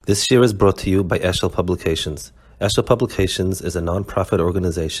This year is brought to you by Eshel Publications. Eshel Publications is a non-profit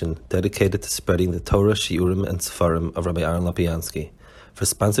organization dedicated to spreading the Torah, Shiurim, and Sefarim of Rabbi Aaron Lapiansky. For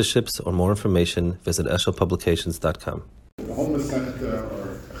sponsorships or more information, visit eshelpublications.com. The whole Meseches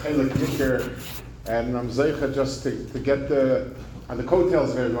or Chelik Nikar, and I'm zeicha just to get on the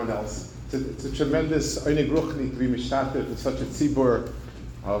coattails of everyone else. It's a tremendous Einig Ruchni to be mishtatet in such a tzibur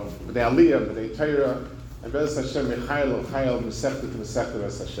of the Aliyah, the Torah, and Bez Hashem Michael Mesechta to Mesechta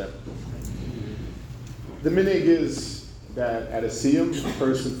Bez Hashem. The minig is that at a Siyum, a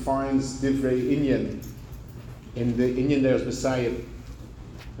person finds divrei inyan in the inyan there's Messiah.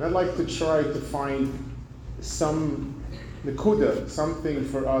 And I'd like to try to find some nekuda, something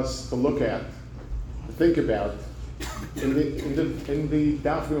for us to look at, to think about in the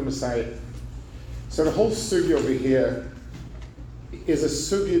Dafnu Messiah. So the whole sugi over here is a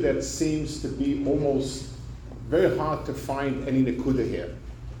sugi that seems to be almost very hard to find any nekuda here.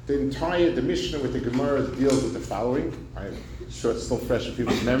 The Mishnah with the Gemara deals with the following. I'm sure it's still fresh in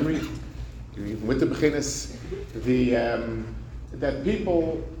people's memory. Even with the Mechinas, that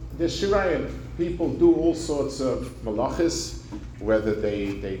people, the Shirayim, people do all sorts of malachis, whether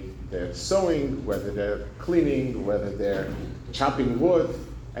they're sewing, whether they're cleaning, whether they're chopping wood,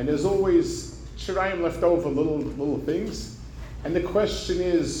 and there's always Shirayim left over, little things. And the question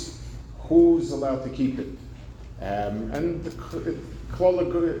is, who's allowed to keep it? And there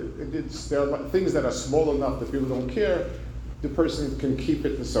are things that are small enough that people don't care. The person can keep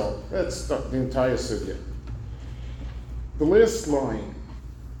it and so on. That's the entire sugya. The last line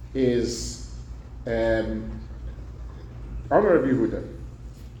is Amar Rabbi Yehuda,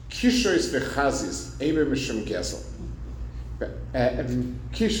 Kishos v'chazis eber mishum gesel.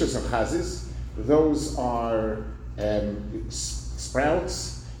 Kishos and chazis, those are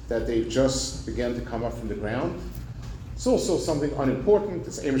sprouts that they've just began to come up from the ground. It's also something unimportant.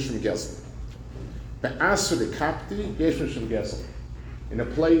 It's Emishim Gesel. Be'asur de kapti, Yeshmishim Gesel. In a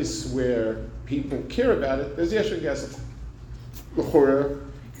place where people care about it, there's Yeshmishim Gesel. L'chora,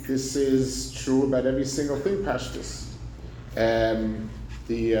 this is true about every single thing, Pashtus. There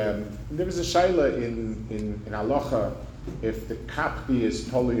was a shaila in halacha if the kapti is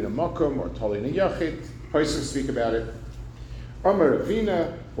totally in a makom or totally in a yachid. Poskim speak about it. Amar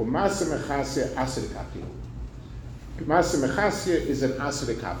Ravina u'masa mechasya asur de kapti. Masa Mechasya is an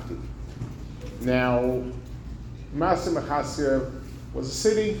Asur Kapti. Now, Masa Mechasya was a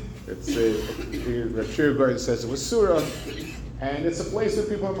city. It's the Rav Garden says it was Surah, and it's a place where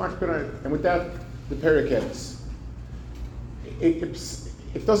people are makpid. And with that, the parak ends.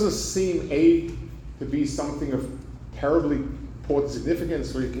 It doesn't seem to be something of terribly important significance.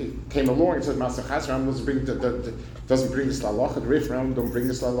 So he came along and said Masa Mechasya doesn't bring this lalacha. The Rif Ram don't bring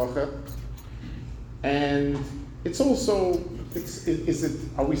this lalacha, and it's also,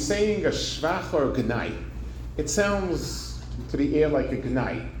 are we saying a shvach or a gnai? It sounds to the ear like a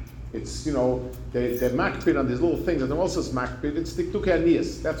gnai. It's, they're makpid on these little things, and also it's makpid, it's diktuk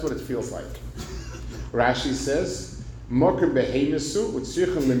aniyas. That's what it feels like. Rashi says, moker behemisu,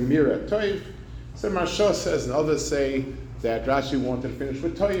 utzirchem lemira toiv. So Marsha says, and others say that Rashi wanted to finish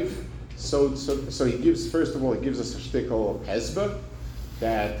with toiv. So he gives, first of all, he gives us a shtickle hezbah,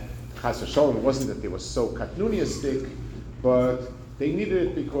 that Chas v'sholom wasn't that they were so katnuniistic, but they needed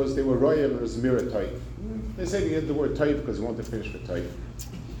it because they were royal and it was mirror toiv. They say they had the word toiv because they wanted to finish with toiv.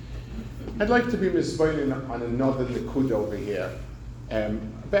 I'd like to be mispointed on another nikud over here,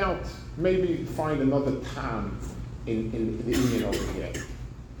 about maybe find another tam in the Indian over here.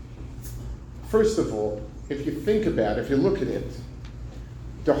 First of all, if you think about it, if you look at it,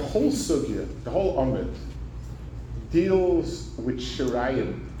 the whole sugya, the whole amud, deals with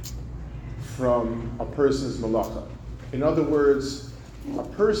shirayim from a person's malacha. In other words, a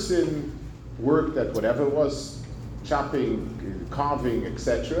person worked at whatever it was, chopping, carving,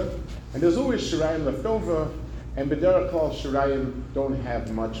 etc. And there's always shirayim left over, and b'derech klal shirayim don't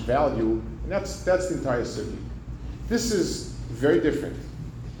have much value, and that's the entire sugi. This is very different.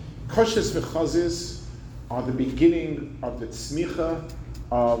 Koshes v'chazis are the beginning of the tzmicha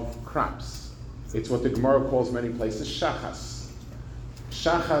of crops. It's what the Gemara calls many places shachas.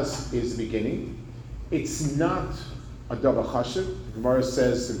 Shachas is the beginning. It's not a davar chashiv. The Gemara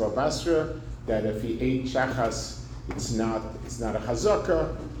says in Bava that if he ate shachas, it's not a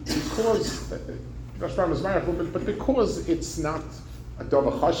chazaka because but because it's not a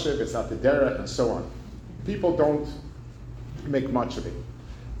davar chashiv, it's not the derech, and so on. People don't make much of it,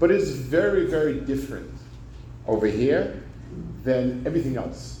 but it's very, very different over here than everything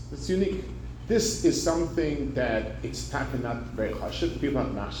else. It's unique. This is something that it's not very chashiv, people are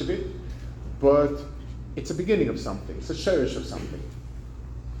not machshav it, but it's a beginning of something, it's a shoresh of something.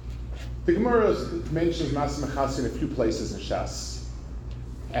 The Gemara mentions Mas Mechas in a few places in Shas.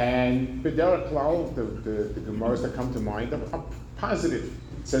 And B'derech Klal, the Gemaras that come to mind are positive.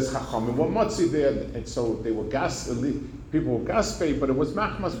 It says Chachamim were Motzi there, and so they were people were Gaspei, but it was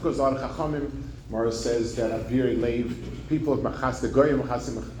Machmas because our Chachamim. Gemara says that Aviri Leiv, people of Machas, the Goyim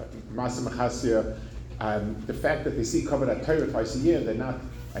Mas Mechasia, the fact that they see covered at Torah twice a year, they're not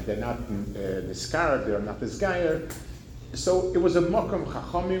Niskar, they're not Nisgayer. So it was a Mokum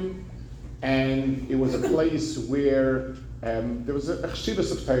Chachamim, and it was a place where there was a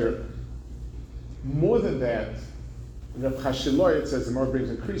Chshivas of Torah. More than that, Reb Chashiloy, it says the more brings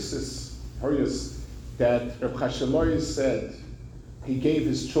in Krisis, Horius, that Reb Chashiloy said he gave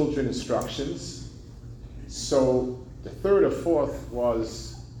his children instructions. So the third or fourth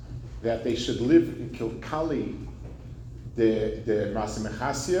was that they should live in Kilkali, the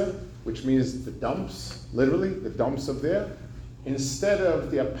Masamechasia, which means the dumps, literally, the dumps of there, instead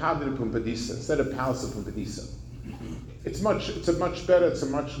of the Apadri Pumbedisa, instead of Palace of Pumbedisa. It's a much better,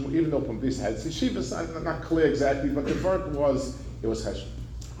 even though Pumbedisa had yeshivas, I'm not clear exactly, but the word was, it was Heshem.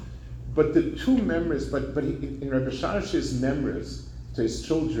 But the two memories, in Rebbe Sharsh's memories to his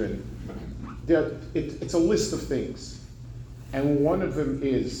children, it's a list of things. And one of them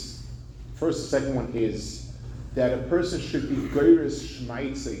is, the second one is, that a person should be Geiris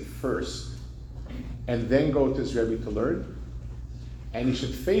Shmaitze first, and then go to his Rebbe to learn. And he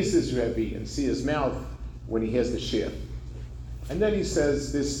should face his Rebbe and see his mouth when he has the shir. And then he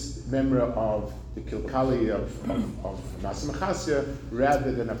says this memory of the Kilkali of Masamachasya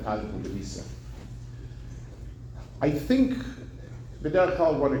rather than a Palit Medisa. I think B'derech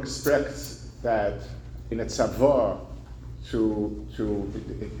Kal one expects that in a tzavah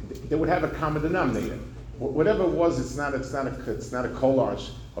they would have a common denominator. Whatever it was, it's not a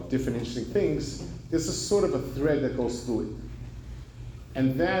collage of different interesting things. There's a sort of a thread that goes through it.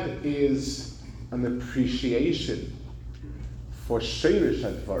 And that is an appreciation for Shoresh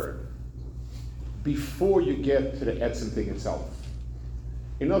Advarim before you get to the Etzem thing itself.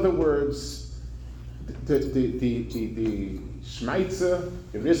 In other words, the Shmaitza,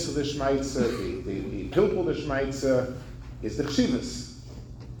 the Risk of the Shmaitza, the Pilpul the Shmaitza is the Chshivas.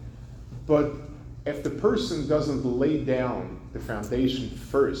 But if the person doesn't lay down the foundation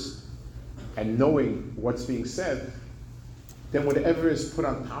first and knowing what's being said, then whatever is put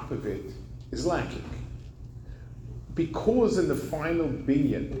on top of it is lacking. Because in the final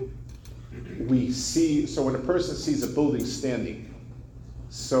binyan, we see, so when a person sees a building standing,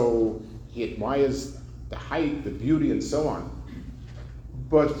 so he admires the height, the beauty, and so on.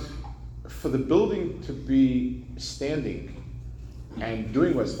 But for the building to be standing and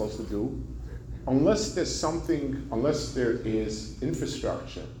doing what it's supposed to do, unless there is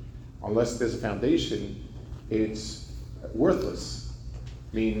infrastructure, unless there's a foundation, it's worthless.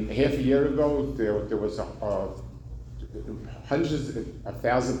 I mean, half a year ago, there was hundreds,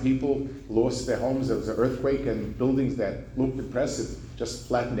 1,000 people lost their homes. There was an earthquake, and buildings that looked impressive just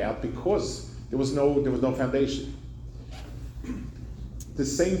flattened out because there was no foundation. The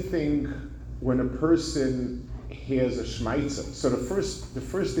same thing when a person hears a shmaitza. So the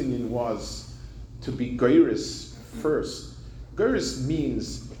first thing was to be geiris first. Geiris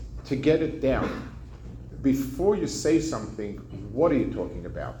means to get it down. Before you say something, what are you talking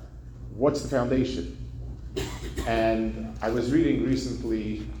about? What's the foundation? And I was reading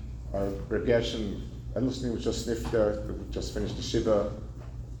recently, Reb Gershon Edelstein was just nifter, just finished the Shiva.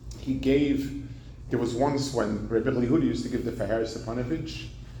 There was once when Reb Yehuda used to give the Faharis Stepanovich,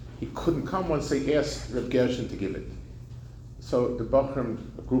 he couldn't come once they asked Reb Gershon to give it. So the Bachram,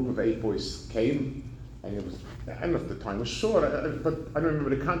 a group of 8 boys came, and it was, I don't know if the time was short, but I don't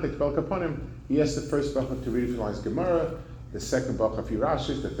remember the context, but upon him, he asked the first Bachram to read a few lines Gemara, the second Bachram a few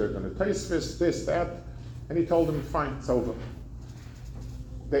Rashis, the third one a Taisvis, this, that, and he told them, fine, it's over.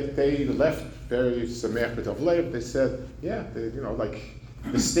 They left very samech b'tov lev. They said, yeah,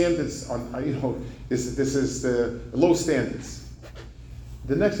 the standards on, this is the low standards.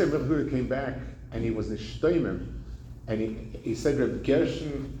 The next day, Reb Yehuda came back, and he was nishtoimim, and he said, Reb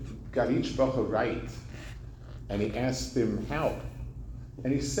Gershon got each bacha right, and he asked him how,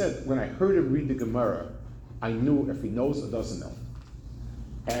 and he said, when I heard him read the Gemara, I knew if he knows or doesn't know.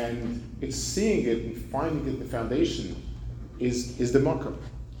 And it's seeing it and finding it, the foundation is the makom.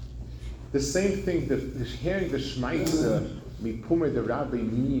 The same thing, that hearing the Shmaitza mipume the Rabbi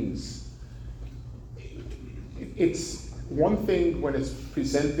means, it's one thing when it's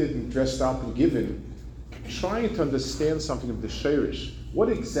presented and dressed up and given, trying to understand something of the Shoresh, what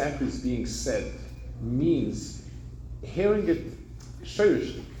exactly is being said, means hearing it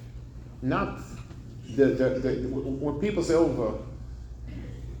Shoresh, not when people say over,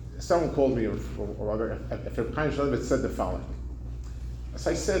 someone called me, or if Reb Chaim Shmulevitz said the following.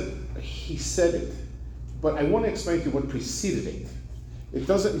 So I said, he said it, but I want to explain to you what preceded it. It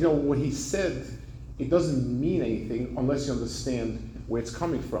doesn't, what he said, it doesn't mean anything unless you understand where it's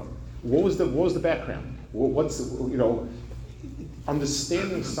coming from. What was the background?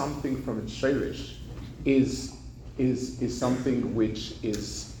 Understanding something from its Shoresh is something which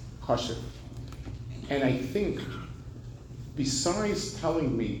is kosher. And I think, besides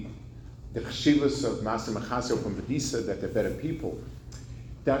telling me the cheshivas of Maser Mechasio from Vedisa, that they're better people,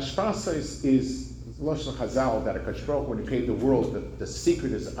 the Ashpasa is Lashon Chazal, that HaKadosh Baruch Hu, when he created the world, the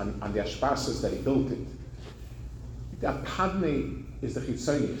secret is on the Ashpasas that he built it. The Apadne is the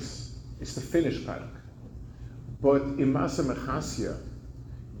Chitzonius, it's the finished product. But in Maser Mechasio,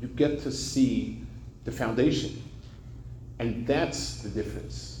 you get to see the foundation. And that's the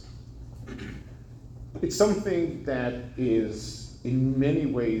difference. It's something that is in many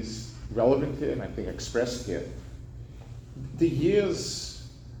ways relevant here, and I think expressed here. The years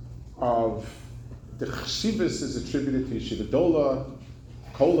of the Cheshivas is attributed to Yeshiva Dola,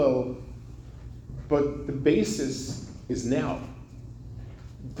 Kolel, but the basis is now.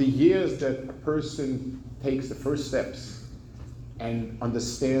 The years that a person takes the first steps and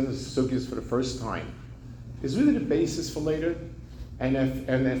understands sugyas for the first time is really the basis for later. And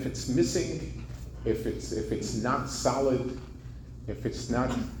if it's missing, if it's not solid, if it's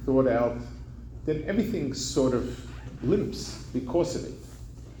not thought out, then everything sort of limps because of it.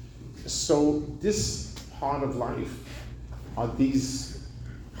 So this part of life are these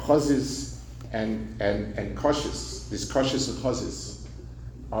chazes and koshes, these koshes and chazes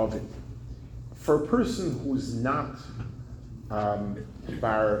of it. For a person who's not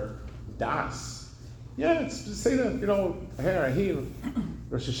bar das, it's to say that, here,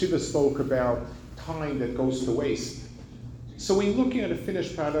 Rosh Hashiva spoke about time that goes to waste. So when you're looking at a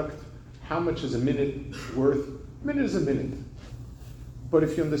finished product, how much is a minute worth? A minute is a minute. But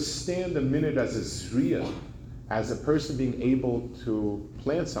if you understand a minute as a zriya, as a person being able to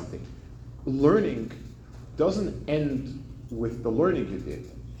plant something, learning doesn't end with the learning you did.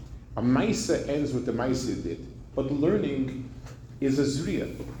 A maisa ends with the maisa you did. But learning is a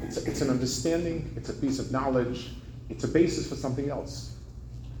zriya. It's an understanding, it's a piece of knowledge, it's a basis for something else.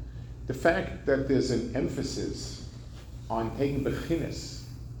 The fact that there's an emphasis on taking Mechinas,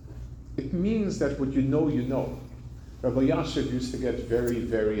 it means that what you know, you know. Rabbi Yashiv used to get very,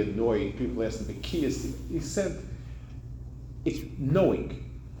 very annoyed. People asked him, Bekiyas. He said, it's knowing.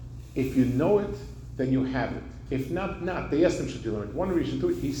 If you know it, then you have it. If not. They asked him, should you learn it? One reason to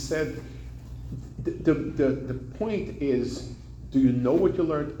it, he said, the point is, do you know what you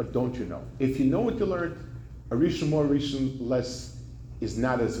learned or don't you know? If you know what you learned, a rishon more, a rishon less is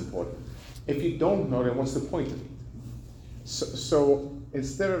not as important. If you don't know, then what's the point of it? So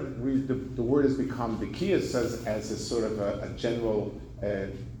instead of the word has become bekiyas as a sort of a general a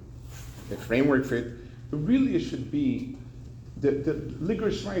framework for it, but really it should be the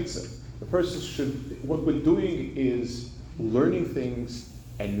ligurish writes. The person should, what we're doing is learning things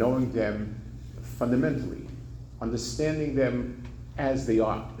and knowing them fundamentally, understanding them as they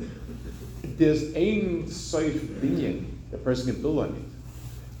are. There's ein soif binyan, the person can build on it,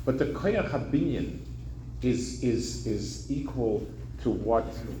 but the koyach habinyan is equal to what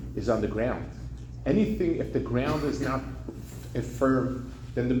is on the ground. Anything, if the ground is not firm,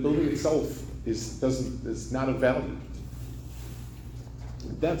 then the building itself is not of value.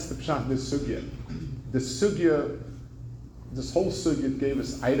 That's the pshat this sugya. The sugya, this whole sugya gave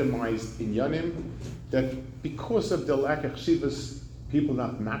us itemized inyanim that because of the lack of chshivas, people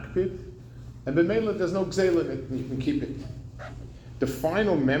not makpid, and b'meila there's no gzeila in it, and you can keep it. The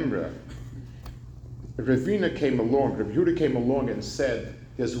final member, Ravina came along, Rav Yehuda came along and said,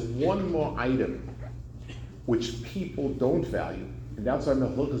 there's one more item which people don't value, and that's why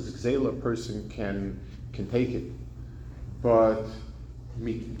Mechilchas Gzeila person can take it. But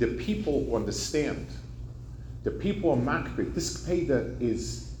the people who understand, the people are makbid, this kpeda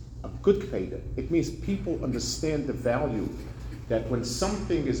is a good kpeda. It means people understand the value that when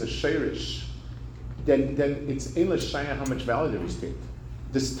something is a sherish, then it's in l'shaya how much value there is to it.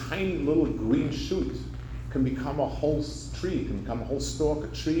 This tiny little green shoot can become a whole tree, can become a whole stalk, a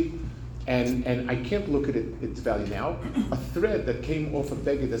tree, and I can't look at its value now. A thread that came off a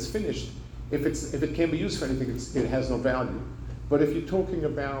beggar that's finished, if it can be used for anything, it has no value. But if you're talking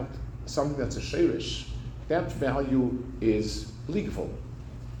about something that's a sherish, that value is believable.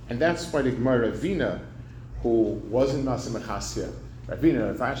 And that's why the Gemara Ravina, who was in Maser Mechasya,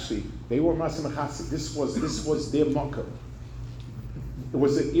 Ravina, Ravashi, they were Maser Mechasya. This was their makkah. It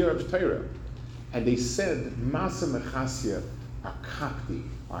was an era of Torah. And they said, Maser Mechasya akakti.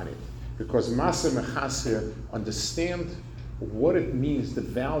 on it. Because Masa Mechasir understand what it means, the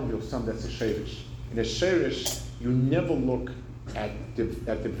value of something that's a Shoresh. In a Shoresh, you never look at the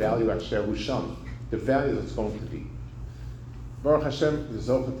value at Sherusham, the value that's going to be. Baruch Hashem, the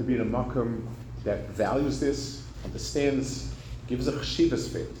Zohar to be in a makom that values this, understands, gives a cheshivas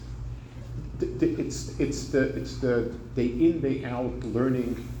fit. It's the day in, day out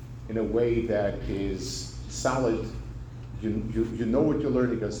learning in a way that is solid. You know what you're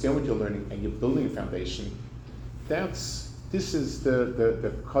learning, you understand what you're learning, and you're building a foundation. This is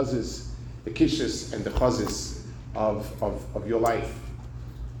the causes, the kishis and the causes of your life.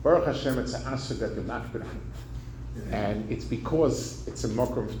 Baruch Hashem, it's an asr that you're not good. And it's because it's a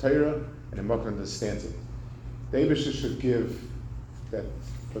makom of Torah and a makom understands it. The Eibusher should give that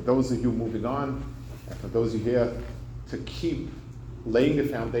for those of you moving on, and for those of you here, to keep laying the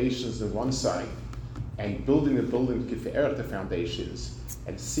foundations on one side and building the building to give the foundations,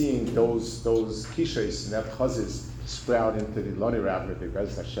 and seeing those kishes and that chazis sprout into the Loni Rav, the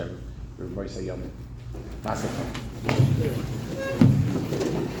Bez Hashem, the Moisei Yom. Masatom.